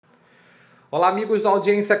Olá, amigos da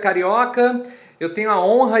audiência carioca. Eu tenho a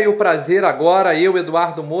honra e o prazer agora, eu,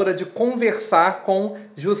 Eduardo Moura, de conversar com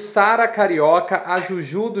Jussara Carioca, a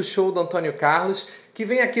Juju do show do Antônio Carlos, que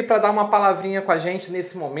vem aqui para dar uma palavrinha com a gente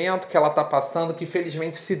nesse momento que ela está passando, que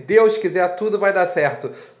felizmente, se Deus quiser, tudo vai dar certo.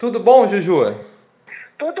 Tudo bom, Juju?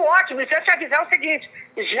 Tudo ótimo. E se eu te avisar o seguinte,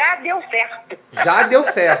 já deu certo. Já deu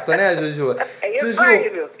certo, né, Juju? É isso Juju, aí,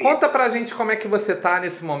 meu filho. conta pra gente como é que você tá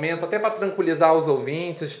nesse momento, até pra tranquilizar os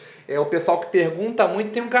ouvintes. O pessoal que pergunta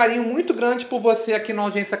muito, tem um carinho muito grande por você aqui na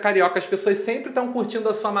audiência carioca. As pessoas sempre estão curtindo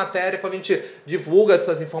a sua matéria quando a gente divulga as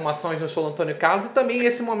suas informações no show do Antônio Carlos e também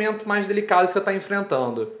esse momento mais delicado que você está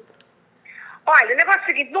enfrentando. Olha, o negócio é o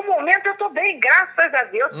seguinte, no momento eu estou bem, graças a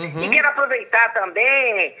Deus, e quero aproveitar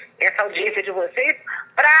também essa audiência de vocês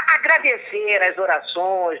para agradecer as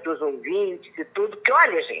orações dos ouvintes e tudo, porque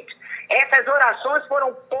olha, gente, essas orações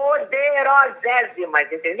foram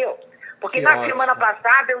poderosíssimas, entendeu? Porque Que na ótimo. semana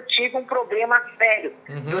passada eu tive um problema sério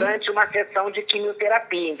durante uma sessão de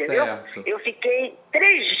quimioterapia, entendeu? Certo. Eu fiquei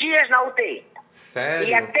 3 dias na UTI. Sério?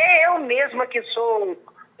 E até eu mesma, que sou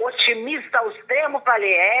otimista ao extremo,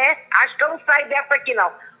 falei, acho que eu não saio dessa aqui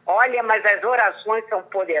não. Olha, mas as orações são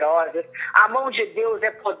poderosas, a mão de Deus é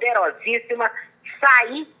poderosíssima,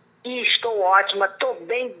 saí e estou ótima, estou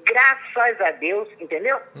bem, graças a Deus,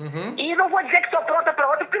 entendeu? E não vou dizer que estou pronta para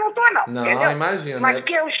outra, porque não estou não, Não, entendeu? imagino, Mas né?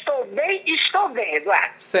 que eu estou bem,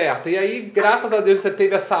 Eduardo. Certo, e aí, graças a Deus, você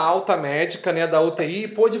teve essa alta médica, né, da UTI e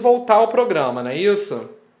pôde voltar ao programa, não é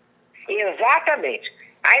isso? Exatamente.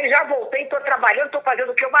 Aí já voltei, estou trabalhando, estou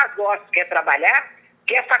fazendo o que eu mais gosto, que é trabalhar,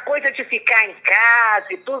 que é essa coisa de ficar em casa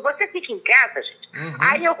e tudo. Você fica em casa, gente.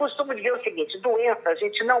 Aí eu costumo dizer o seguinte, doença, a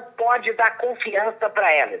gente não pode dar confiança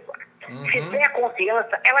para ela, Eduardo. Se der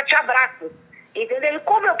confiança, ela te abraça. Entendeu? E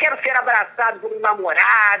como eu quero ser abraçado por um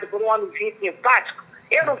namorado, por um homem simpático,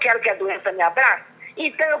 eu não quero que a doença me abrace,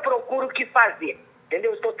 então eu procuro o que fazer.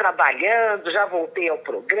 Entendeu? Estou trabalhando, já voltei ao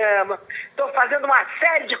programa, estou fazendo uma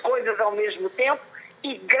série de coisas ao mesmo tempo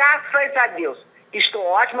e, graças a Deus, estou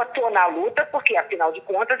ótima, estou na luta, porque, afinal de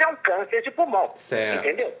contas, é um câncer de pulmão. Certo.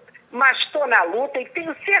 Entendeu? Mas estou na luta e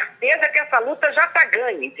tenho certeza que essa luta já está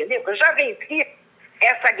ganha, entendeu? Eu já venci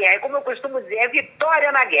essa guerra. E como eu costumo dizer, é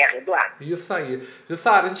vitória na guerra, Eduardo. Isso aí.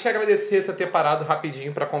 Jussara, a gente quer agradecer você ter parado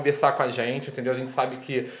rapidinho para conversar com a gente, entendeu? A gente sabe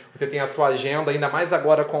que você tem a sua agenda, ainda mais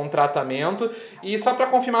agora com o tratamento. E só para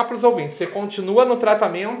confirmar para os ouvintes, você continua no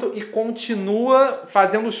tratamento e continua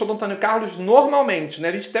fazendo o show do Antônio Carlos normalmente, né?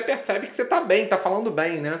 A gente até percebe que você tá bem, tá falando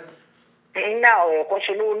bem, né? Não, eu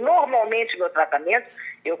continuo normalmente no tratamento,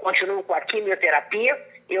 eu continuo com a quimioterapia,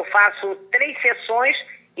 eu faço 3 sessões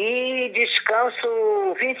e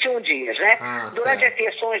descanso 21 dias, né? Durante as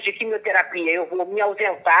sessões de quimioterapia eu vou me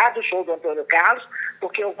ausentar do show do Antônio Carlos,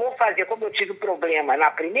 porque eu vou fazer, como eu tive problema na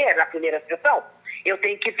primeira sessão, eu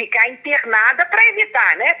tenho que ficar internada para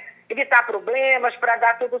evitar, né? Evitar problemas, para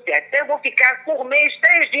dar tudo certo. Então eu vou ficar por mês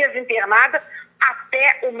 3 dias internada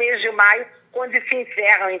até o mês de maio, quando se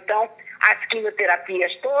encerram então as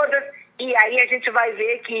quimioterapias todas, e aí a gente vai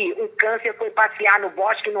ver que o câncer foi passear no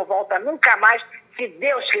bosque e não volta nunca mais, se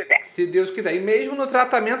Deus quiser. Se Deus quiser. E mesmo no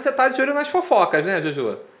tratamento você tá de olho nas fofocas, né,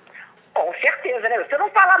 Juju? Com certeza, né? Se eu não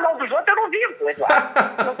falar mal dos outros, eu não vivo,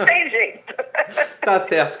 Eduardo. Não tem jeito. Tá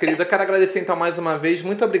certo, querida. Quero agradecer então mais uma vez.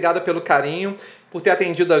 Muito obrigada pelo carinho, por ter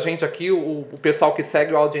atendido a gente aqui, o pessoal que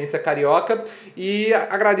segue a audiência carioca. E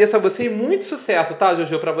agradeço a você e muito sucesso, tá,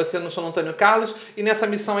 Juju, pra você no show do Antônio Carlos e nessa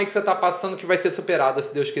missão aí que você tá passando que vai ser superada,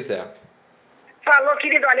 se Deus quiser. Falou,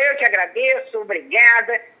 querido, olha, eu que agradeço,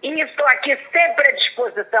 obrigada. E estou aqui sempre à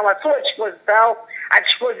disposição, à sua disposição, à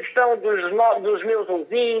disposição dos meus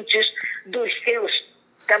ouvintes, dos seus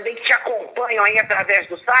também que te acompanham aí através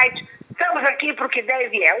do site. Estamos aqui para o que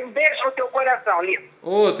deve é. Um beijo no teu coração, lindo.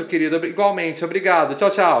 Outro, querido. Igualmente. Obrigado. Tchau,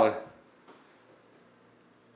 tchau.